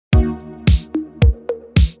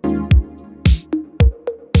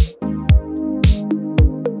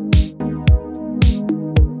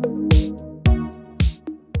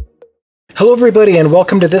Hello everybody and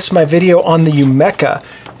welcome to this my video on the Yumeka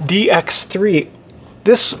DX-3.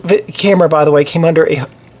 This camera, by the way, came under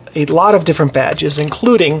a lot of different badges,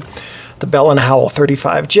 including the Bell Howell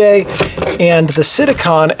 35J and the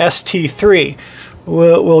Sitacon ST-3.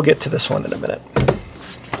 We'll get to this one in a minute.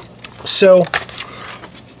 So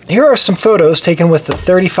here are some photos taken with the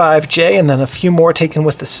 35J and then a few more taken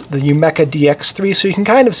with the Yumeka DX-3, so you can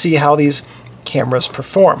kind of see how these cameras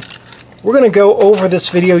perform. We're going to go over this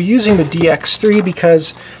video using the DX-3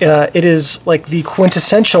 because it is like the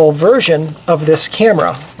quintessential version of this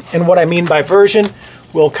camera. And what I mean by version,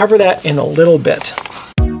 we'll cover that in a little bit.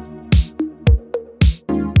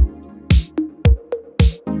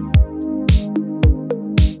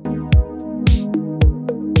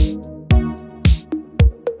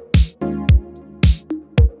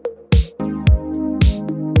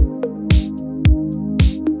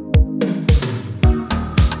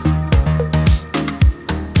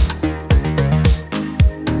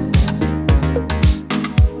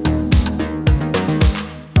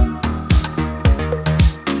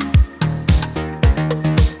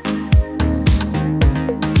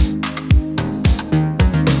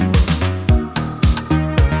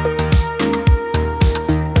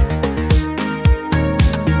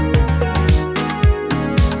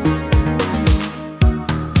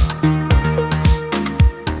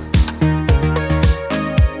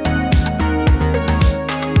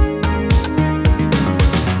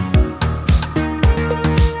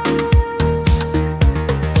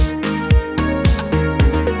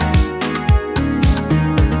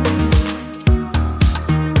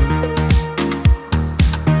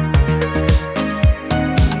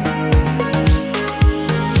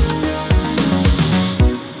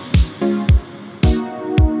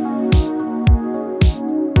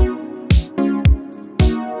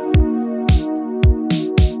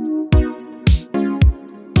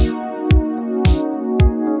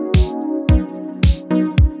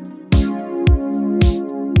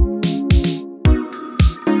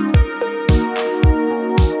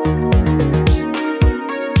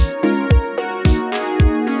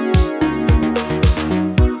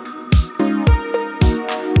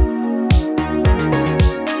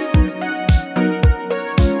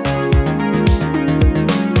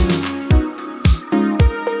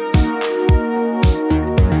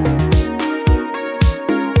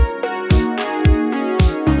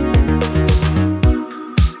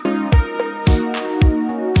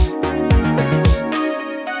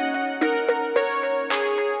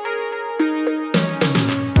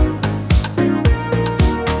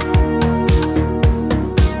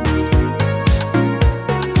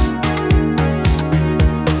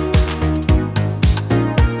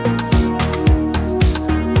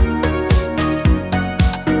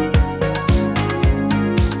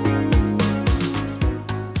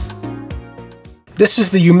 This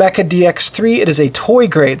is the Yumeka DX-3. It is a toy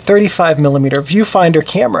grade 35mm viewfinder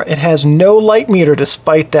camera. It has no light meter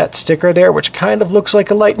despite that sticker there, which kind of looks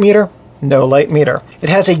like a light meter. No light meter. It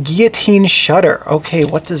has a guillotine shutter. Okay,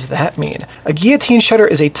 what does that mean? A guillotine shutter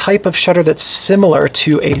is a type of shutter that's similar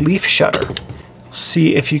to a leaf shutter.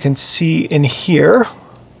 See if you can see in here.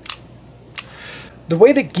 The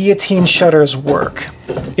way that guillotine shutters work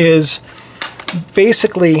is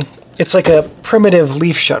basically, it's like a primitive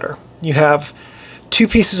leaf shutter. You have two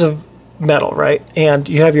pieces of metal, right? And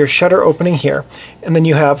you have your shutter opening here, and then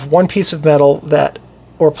you have one piece of metal that,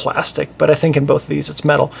 or plastic, but I think in both of these it's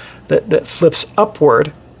metal, that flips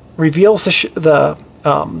upward, reveals the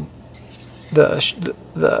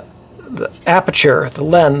aperture, the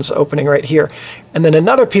lens opening right here, and then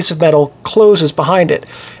another piece of metal closes behind it,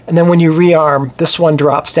 and then when you rearm, this one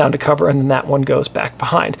drops down to cover, and then that one goes back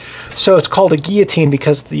behind. So it's called a guillotine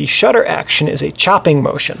because the shutter action is a chopping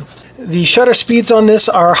motion. The shutter speeds on this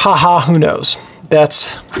are who knows.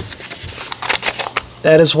 That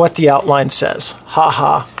is what the outline says.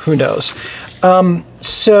 Who knows.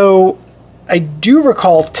 So I do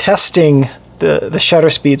recall testing the shutter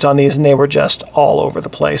speeds on these, and they were just all over the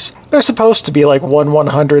place. They're supposed to be like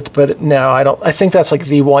 1/100th, but no, I don't. I think that's like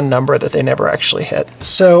the one number that they never actually hit.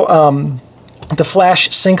 So the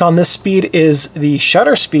flash sync on this speed is the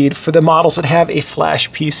shutter speed for the models that have a flash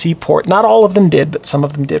PC port. Not all of them did, but some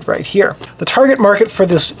of them did right here. The target market for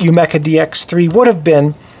this Yumeka DX-3 would have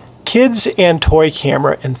been kids and toy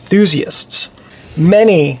camera enthusiasts.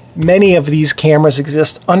 Many of these cameras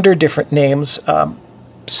exist under different names.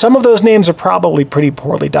 Some of those names are probably pretty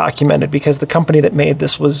poorly documented because the company that made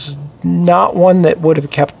this was not one that would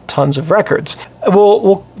have kept tons of records.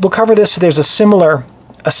 We'll cover this. There's a similar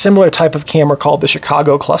type of camera called the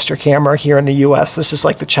Chicago cluster camera here in the US. This is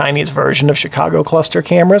like the Chinese version of Chicago cluster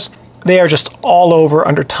cameras. They are just all over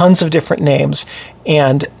under tons of different names,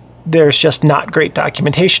 and there's just not great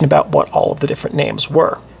documentation about what all of the different names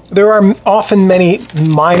were. There are often many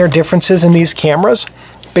minor differences in these cameras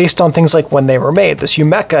based on things like when they were made. This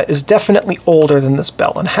Yumeka is definitely older than this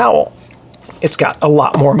Bell & Howell. It's got a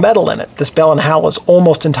lot more metal in it. This Bell & Howell is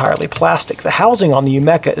almost entirely plastic. The housing on the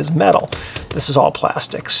Yumeka is metal. This is all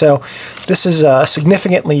plastic. So this is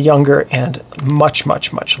significantly younger and much,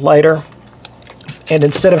 much, much lighter. And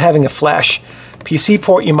instead of having a flash PC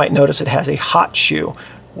port, you might notice it has a hot shoe.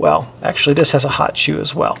 Well, actually this has a hot shoe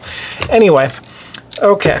as well. Anyway,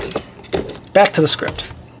 okay, back to the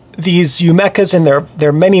script. These Yumekas and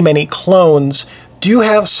their many, many clones do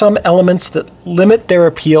have some elements that limit their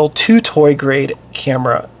appeal to toy-grade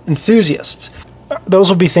camera enthusiasts. Those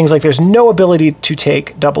will be things like there's no ability to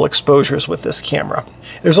take double exposures with this camera.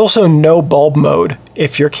 There's also no bulb mode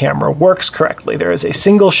if your camera works correctly. There is a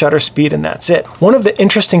single shutter speed and that's it. One of the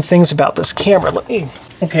interesting things about this camera,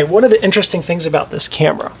 one of the interesting things about this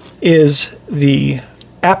camera is the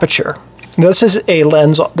aperture. Now, this is a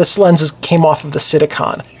lens. This lens came off of the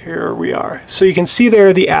Sitacon. Here we are. So you can see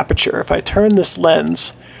there the aperture. If I turn this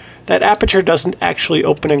lens, that aperture doesn't actually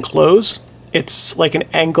open and close. It's like an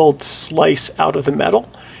angled slice out of the metal,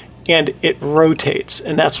 and it rotates,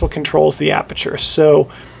 and that's what controls the aperture. So,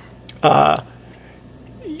 yeah,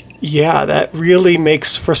 that really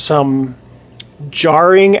makes for some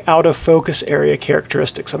jarring out of focus area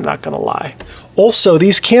characteristics, I'm not going to lie. Also,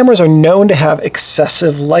 these cameras are known to have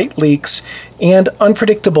excessive light leaks and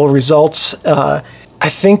unpredictable results. I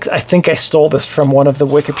think I stole this from one of the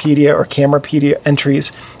Wikipedia or Camerapedia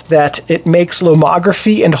entries, that it makes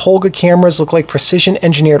lomography and Holga cameras look like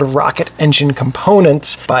precision-engineered rocket engine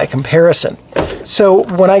components by comparison. So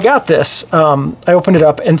when I got this, I opened it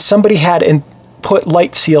up and somebody had put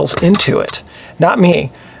light seals into it. Not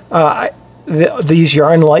me. These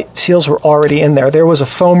yarn light seals were already in there. There was a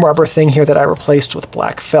foam rubber thing here that I replaced with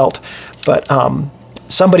black felt, but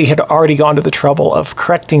somebody had already gone to the trouble of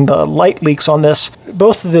correcting the light leaks on this.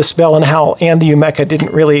 Both this Bell & Howell and the Yumeka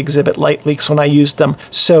didn't really exhibit light leaks when I used them,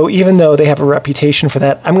 so even though they have a reputation for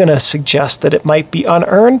that, I'm going to suggest that it might be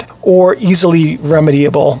unearned or easily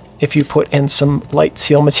remediable if you put in some light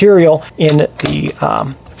seal material in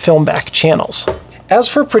the film back channels. As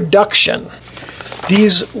for production,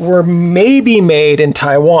 these were maybe made in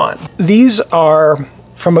Taiwan. These are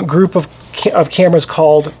from a group of cameras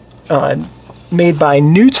called made by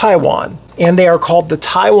New Taiwan, and they are called the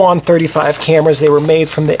Taiwan 35 cameras. They were made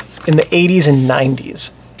in the 80s and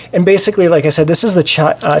 90s. And basically, like I said, this is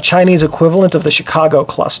the Chinese equivalent of the Chicago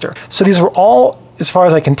cluster. So these were all, as far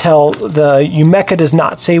as I can tell, the Yumeka does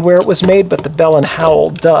not say where it was made, but the Bell & Howell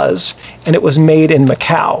does. And it was made in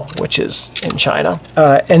Macau, which is in China.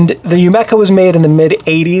 And the Yumeka was made in the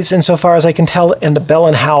mid-80s, insofar as I can tell, and the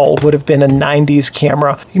Bell & Howell would have been a 90s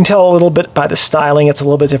camera. You can tell a little bit by the styling, it's a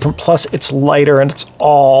little bit different. Plus, it's lighter and it's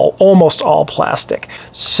almost all plastic.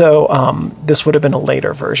 So this would have been a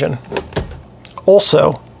later version.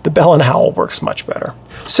 Also, the Bell & Howell works much better.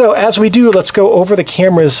 So as we do, let's go over the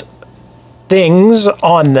camera's things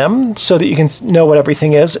on them so that you can know what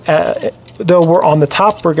everything is. Though we're on the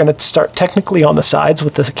top, we're going to start technically on the sides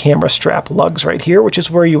with the camera strap lugs right here, which is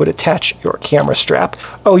where you would attach your camera strap.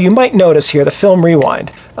 Oh, you might notice here the film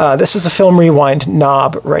rewind. This is the film rewind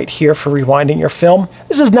knob right here for rewinding your film.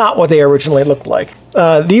 This is not what they originally looked like.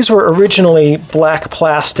 These were originally black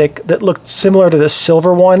plastic that looked similar to this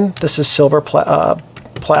silver one. This is silver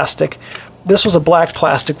plastic. This was a black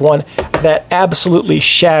plastic one that absolutely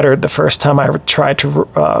shattered the first time I tried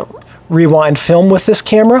to rewind film with this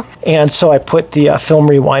camera, and so I put the film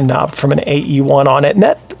rewind knob from an AE1 on it, and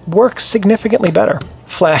that works significantly better.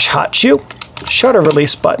 Flash hot shoe, shutter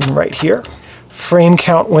release button right here, frame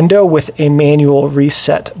count window with a manual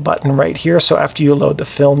reset button right here, so after you load the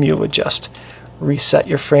film you would just reset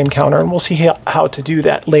your frame counter, and we'll see how to do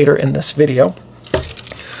that later in this video.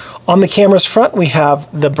 On the camera's front, we have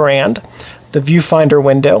the brand, the viewfinder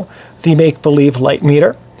window, the make-believe light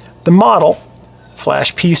meter, the model,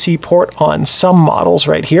 flash PC port on some models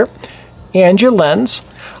right here, and your lens.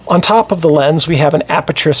 On top of the lens, we have an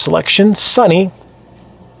aperture selection, sunny,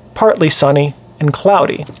 partly sunny, and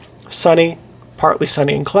cloudy. Sunny, partly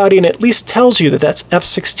sunny, and cloudy, and it at least tells you that that's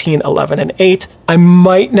f/16, 11, and 8. I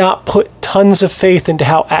might not put tons of faith into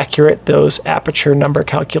how accurate those aperture number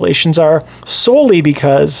calculations are, solely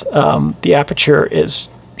because the aperture is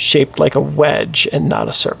shaped like a wedge and not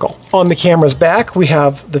a circle. On the camera's back, we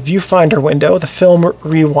have the viewfinder window, the film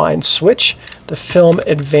rewind switch, the film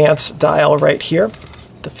advance dial right here,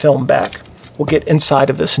 the film back. We'll get inside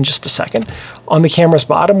of this in just a second. On the camera's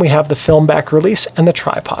bottom, we have the film back release and the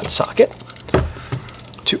tripod socket.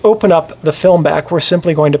 To open up the film back, we're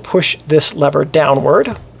simply going to push this lever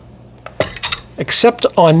downward. Except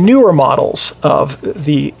on newer models of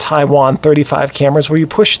the Taiwan 35 cameras where you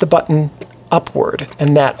push the button upward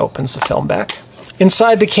and that opens the film back.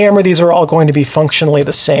 Inside the camera, these are all going to be functionally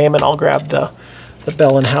the same, and I'll grab the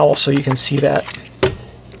Bell Howell so you can see that.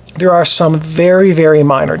 There are some very, very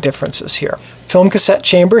minor differences here. Film cassette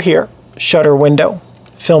chamber here, shutter window,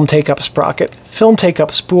 film take-up sprocket, film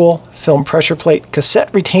take-up spool, film pressure plate,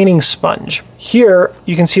 cassette retaining sponge. Here,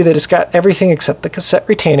 you can see that it's got everything except the cassette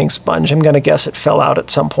retaining sponge. I'm going to guess it fell out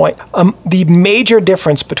at some point. The major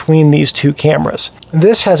difference between these two cameras,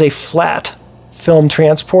 this has a flat film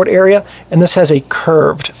transport area, and this has a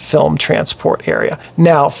curved film transport area.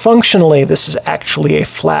 Now, functionally, this is actually a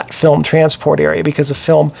flat film transport area because the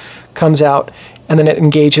film comes out and then it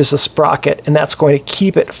engages the sprocket, and that's going to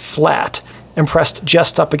keep it flat and pressed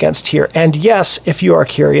just up against here. And yes, if you are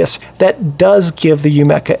curious, that does give the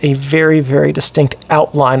Yumeka a very, very distinct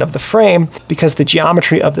outline of the frame because the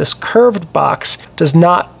geometry of this curved box does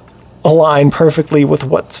not align perfectly with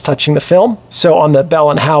what's touching the film. So on the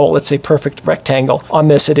Bell & Howell, it's a perfect rectangle. On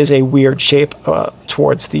this, it is a weird shape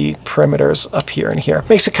towards the perimeters up here and here.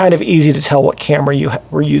 Makes it kind of easy to tell what camera you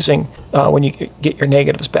were using when you get your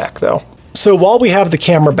negatives back, though. So while we have the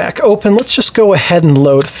camera back open, let's just go ahead and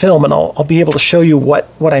load film, and I'll be able to show you what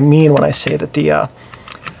I mean when I say that the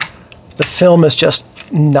film is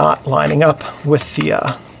just not lining up with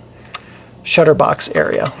the shutter box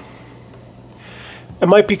area. It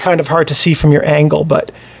might be kind of hard to see from your angle,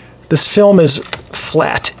 but this film is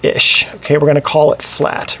flat-ish. Okay, we're going to call it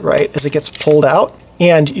flat, right, as it gets pulled out.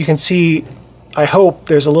 And you can see, I hope,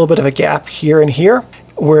 there's a little bit of a gap here and here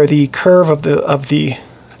where the curve of the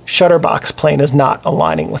shutter box plane is not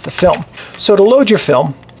aligning with the film. So to load your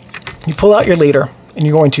film, you pull out your leader, and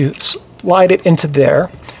you're going to slide it into there,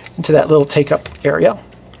 into that little take-up area.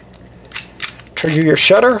 Trigger your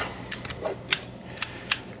shutter.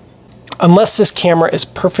 Unless this camera is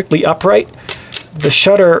perfectly upright, the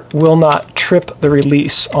shutter will not trip the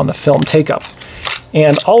release on the film take-up.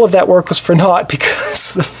 And all of that work was for naught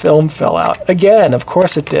because the film fell out. Again, of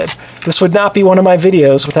course it did. This would not be one of my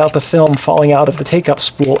videos without the film falling out of the take-up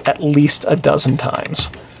spool at least a dozen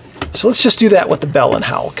times. So let's just do that with the Bell &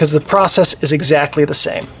 Howell, because the process is exactly the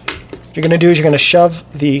same. What you're going to do is you're going to shove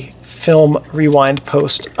the film rewind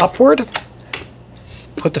post upward,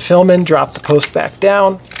 put the film in, drop the post back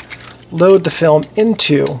down, load the film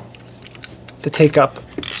into the take-up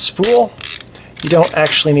spool. You don't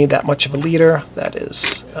actually need that much of a leader. That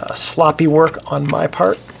is sloppy work on my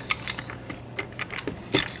part.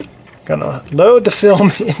 Gonna load the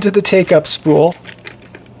film into the take-up spool.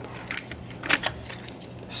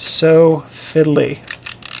 So fiddly.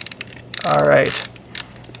 All right,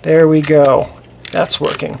 there we go. That's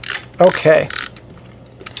working. Okay.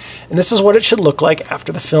 And this is what it should look like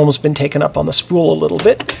after the film has been taken up on the spool a little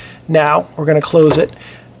bit. Now, we're going to close it.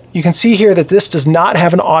 You can see here that this does not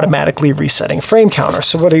have an automatically resetting frame counter.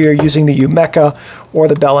 So whether you're using the Yumeka or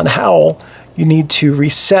the Bell & Howell, you need to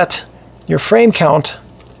reset your frame count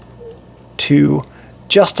to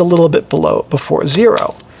just a little bit before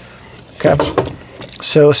 0. Okay,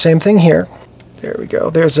 so same thing here. There we go.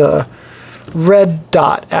 There's a red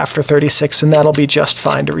dot after 36, and that'll be just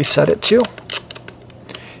fine to reset it to.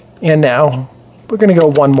 And now we're going to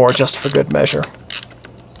go one more just for good measure.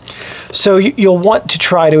 So you'll want to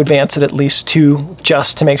try to advance it at least 2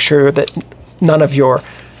 just to make sure that none of your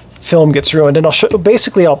film gets ruined. And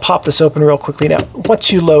I'll pop this open real quickly now.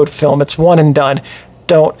 Once you load film, it's one and done.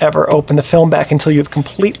 Don't ever open the film back until you've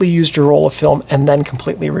completely used your roll of film and then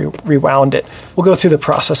completely rewound it. We'll go through the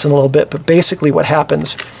process in a little bit, but basically what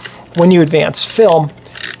happens when you advance film,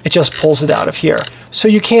 it just pulls it out of here. So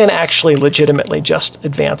you can actually legitimately just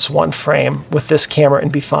advance one frame with this camera and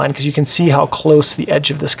be fine, because you can see how close the edge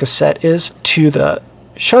of this cassette is to the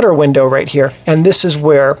shutter window right here. And this is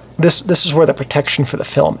where this is where the protection for the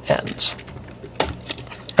film ends.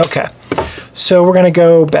 Okay, so we're going to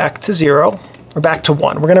go back to 0, or back to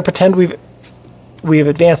 1. We're going to pretend we've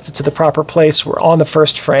advanced it to the proper place. We're on the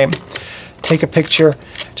first frame. Take a picture.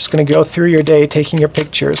 Just going to go through your day taking your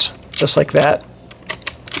pictures, just like that.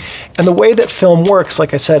 And the way that film works,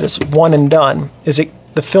 like I said, is one and done.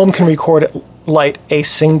 The film can record at light a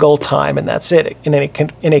single time, and that's it. In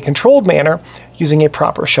a controlled manner, using a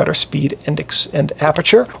proper shutter speed and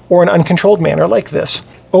aperture, or an uncontrolled manner like this.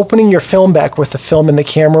 Opening your film back with the film in the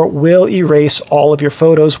camera will erase all of your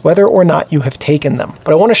photos, whether or not you have taken them.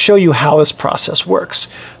 But I want to show you how this process works.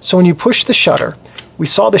 So when you push the shutter, we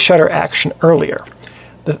saw the shutter action earlier.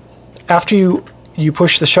 After you you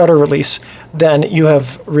push the shutter release, then you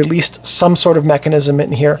have released some sort of mechanism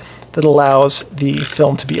in here that allows the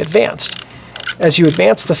film to be advanced. As you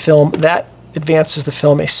advance the film, that advances the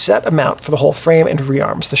film a set amount for the whole frame and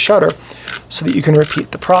rearms the shutter so that you can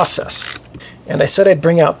repeat the process. And I said I'd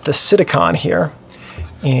bring out the Sitacon here,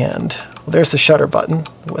 and well, there's the shutter button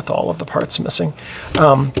with all of the parts missing.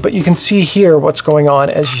 But you can see here what's going on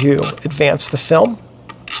as you advance the film.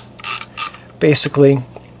 Basically,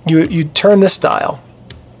 you turn this dial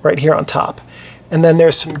right here on top, and then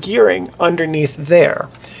there's some gearing underneath there.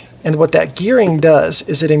 And what that gearing does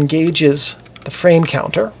is it engages the frame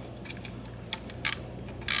counter.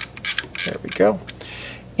 There we go.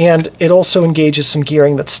 And it also engages some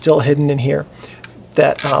gearing that's still hidden in here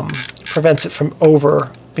that prevents it from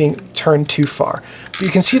being turned too far. But you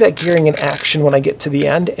can see that gearing in action when I get to the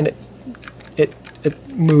end, and it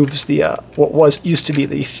moves the what used to be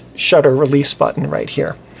the shutter release button right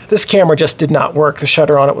here. This camera just did not work. The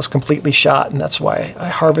shutter on it was completely shot, and that's why I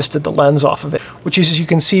harvested the lens off of it, which, as you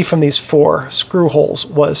can see from these 4 screw holes,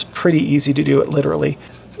 was pretty easy to do it literally.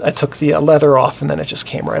 I took the leather off, and then it just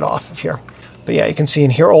came right off of here. But yeah, you can see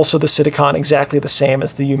in here also the Sitacon, exactly the same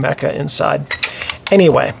as the Yumeka inside.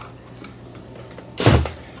 Anyway,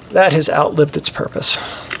 that has outlived its purpose.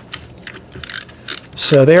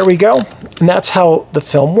 So there we go, and that's how the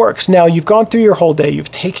film works. Now, you've gone through your whole day,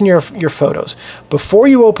 you've taken your photos. Before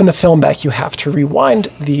you open the film back, you have to rewind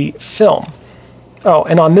the film. Oh,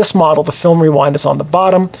 and on this model, the film rewind is on the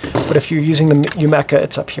bottom, but if you're using the Yumeka,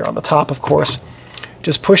 it's up here on the top, of course.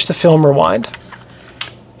 Just push the film rewind,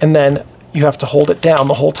 and then you have to hold it down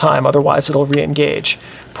the whole time, otherwise it'll re-engage.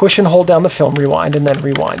 Push and hold down the film rewind, and then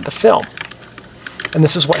rewind the film. And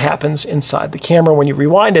this is what happens inside the camera when you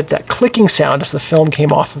rewind it. That clicking sound as the film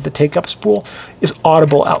came off of the take-up spool is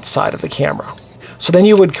audible outside of the camera. So then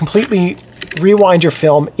you would completely rewind your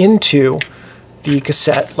film into the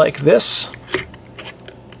cassette like this,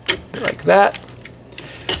 like that.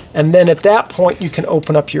 And then at that point, you can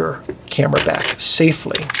open up your camera back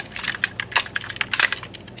safely.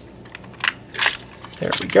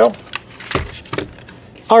 There we go.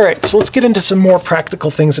 All right, so let's get into some more practical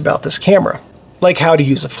things about this camera, like how to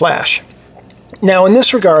use a flash. Now, in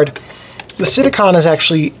this regard, the Sitacon is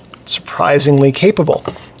actually surprisingly capable.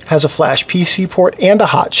 It has a flash PC port and a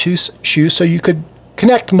hot shoe, so you could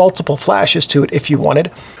connect multiple flashes to it if you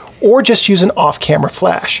wanted, or just use an off-camera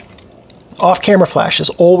flash. Off-camera flash is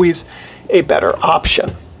always a better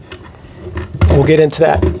option. We'll get into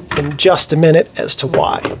that in just a minute as to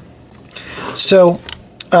why. So,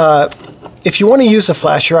 if you want to use a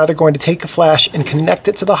flash, you're either going to take a flash and connect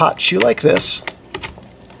it to the hot shoe like this.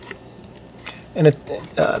 And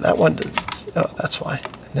that one, oh, that's why.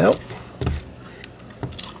 Nope.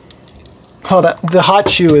 Oh, the hot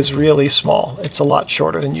shoe is really small. It's a lot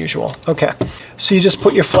shorter than usual. Okay, so you just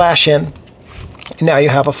put your flash in, and now you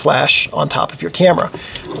have a flash on top of your camera.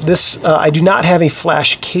 This, I do not have a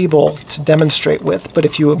flash cable to demonstrate with, but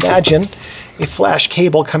if you imagine a flash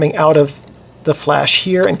cable coming out of the flash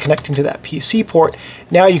here and connecting to that PC port,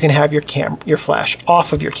 now you can have your flash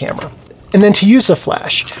off of your camera. And then to use the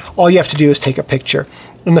flash, all you have to do is take a picture,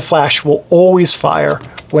 and the flash will always fire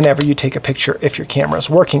whenever you take a picture if your camera is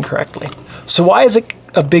working correctly. So why is it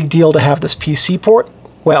a big deal to have this PC port?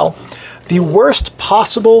 Well, the worst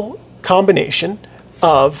possible combination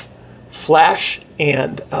of flash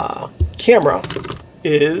and camera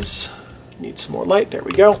is, need some more light, there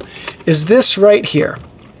we go, is this right here.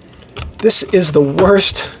 This is the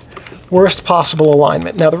worst possible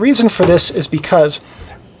alignment. Now, the reason for this is because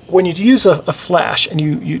when you use a flash and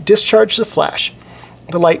you discharge the flash,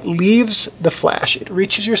 the light leaves the flash, it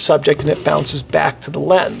reaches your subject, and it bounces back to the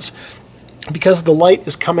lens. Because the light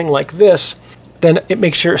is coming like this, then it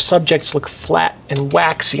makes your subjects look flat and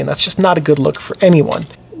waxy, and that's just not a good look for anyone.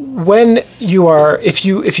 When you are, if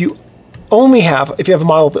you have a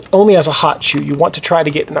model that only has a hot shoe, you want to try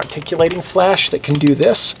to get an articulating flash that can do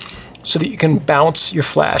this, so that you can bounce your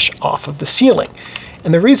flash off of the ceiling.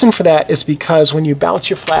 And the reason for that is because when you bounce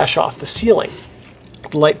your flash off the ceiling,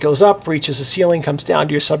 the light goes up, reaches the ceiling, comes down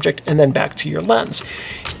to your subject, and then back to your lens.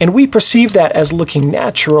 And we perceive that as looking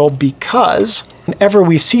natural because whenever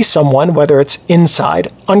we see someone, whether it's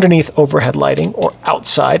inside, underneath overhead lighting, or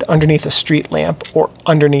outside, underneath a street lamp, or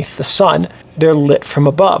underneath the sun, they're lit from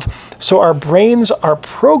above. So our brains are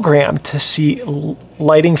programmed to see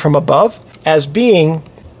lighting from above as being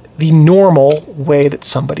the normal way that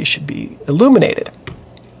somebody should be illuminated.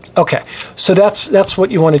 Okay, so that's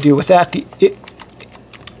what you want to do with that.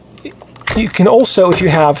 You can also, if you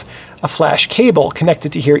have a flash cable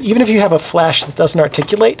connected to here, even if you have a flash that doesn't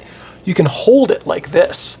articulate, you can hold it like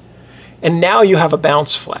this. And now you have a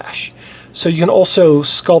bounce flash. So you can also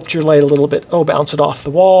sculpt your light a little bit. Oh, bounce it off the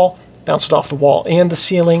wall and the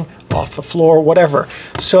ceiling, off the floor, whatever.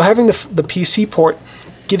 So having the PC port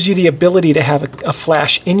gives you the ability to have a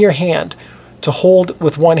flash in your hand to hold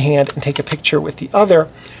with one hand and take a picture with the other,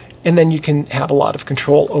 and then you can have a lot of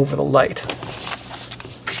control over the light.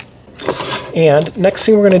 And next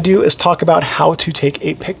thing we're going to do is talk about how to take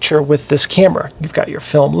a picture with this camera. You've got your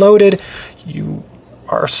film loaded, you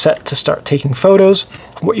are set to start taking photos.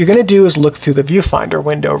 What you're going to do is look through the viewfinder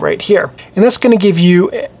window right here. And that's going to give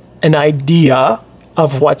you an idea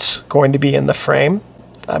of what's going to be in the frame.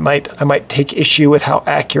 I might take issue with how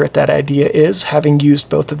accurate that idea is, having used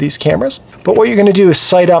both of these cameras. But what you're going to do is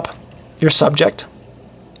sight up your subject.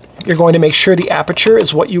 You're going to make sure the aperture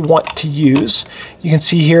is what you want to use. You can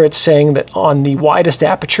see here it's saying that on the widest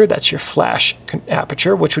aperture, that's your flash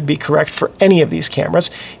aperture, which would be correct for any of these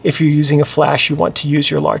cameras. If you're using a flash, you want to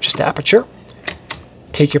use your largest aperture.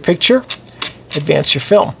 Take your picture, advance your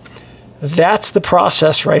film. That's the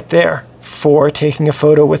process right there for taking a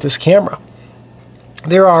photo with this camera.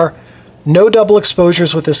 There are no double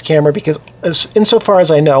exposures with this camera because, insofar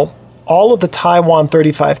as I know, all of the Taiwan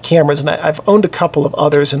 35 cameras, and I've owned a couple of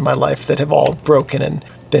others in my life that have all broken and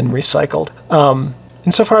been recycled.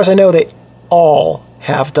 Insofar as I know, they all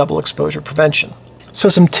have double exposure prevention. So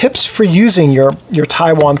some tips for using your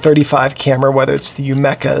Taiwan 35 camera, whether it's the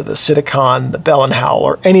Yumeka, the Sitacon, the Bell Howell,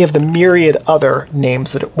 or any of the myriad other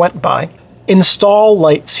names that it went by. Install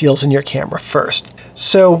light seals in your camera first.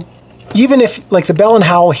 So even if, like the Bell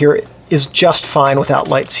Howell here, is just fine without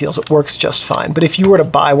light seals. It works just fine. But if you were to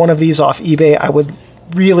buy one of these off eBay, I would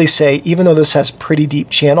really say, even though this has pretty deep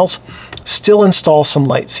channels, still install some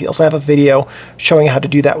light seals. I have a video showing how to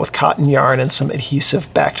do that with cotton yarn and some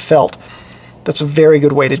adhesive backed felt. That's a very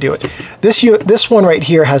good way to do it. This one right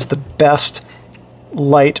here has the best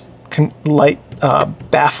light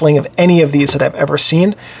baffling of any of these that I've ever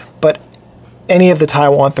seen, but any of the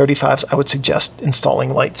Taiwan 35s, I would suggest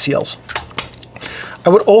installing light seals. I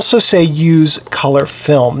would also say use color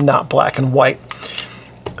film, not black and white.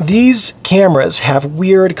 These cameras have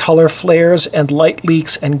weird color flares and light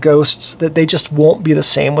leaks and ghosts that they just won't be the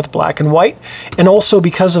same with black and white. And also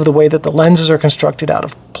because of the way that the lenses are constructed out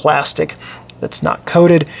of plastic that's not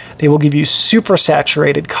coated, they will give you super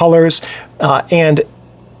saturated colors, and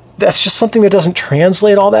that's just something that doesn't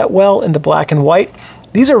translate all that well into black and white.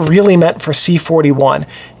 These are really meant for C41,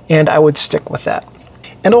 and I would stick with that.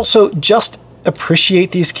 And also just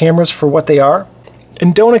appreciate these cameras for what they are,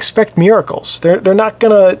 and don't expect miracles. They're not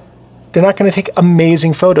gonna take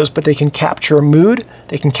amazing photos, but they can capture a mood,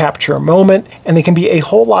 they can capture a moment, and they can be a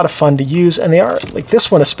whole lot of fun to use. And they are, like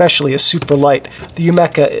this one especially, is super light. The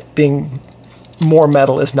Yumeka, being more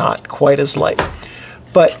metal, is not quite as light.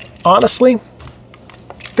 But honestly,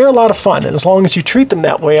 they're a lot of fun, and as long as you treat them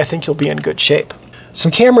that way, I think you'll be in good shape.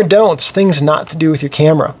 Some camera don'ts, things not to do with your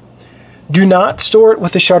camera. Do not store it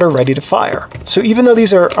with the shutter ready to fire. So even though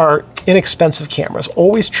these are inexpensive cameras,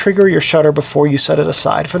 always trigger your shutter before you set it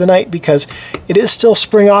aside for the night, because it is still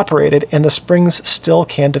spring operated and the springs still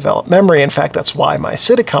can develop memory. In fact, that's why my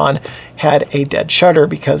Sitacon had a dead shutter,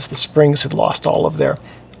 because the springs had lost all of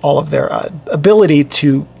their ability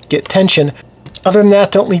to get tension. Other than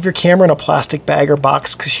that, don't leave your camera in a plastic bag or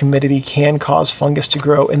box, because humidity can cause fungus to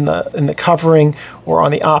grow in the covering or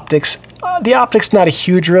on the optics. The optics, not a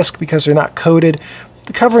huge risk because they're not coated.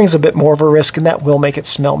 The covering is a bit more of a risk, and that will make it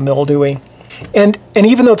smell mildewy. And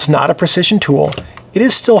even though it's not a precision tool, it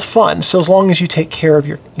is still fun. So as long as you take care of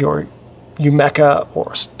your Yumeka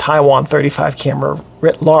or Taiwan 35 camera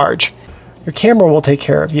writ large, your camera will take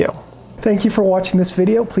care of you. Thank you for watching this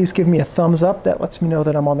video. Please give me a thumbs up. That lets me know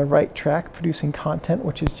that I'm on the right track producing content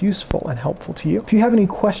which is useful and helpful to you. If you have any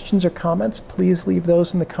questions or comments, please leave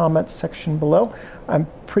those in the comments section below. I'm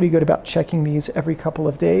pretty good about checking these every couple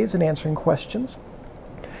of days and answering questions.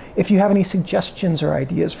 If you have any suggestions or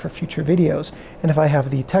ideas for future videos, and if I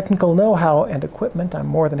have the technical know-how and equipment, I'm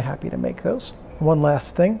more than happy to make those. One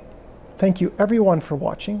last thing. Thank you everyone for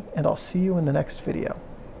watching, and I'll see you in the next video.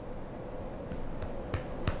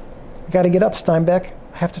 I gotta get up, Steinbeck.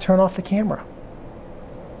 I have to turn off the camera.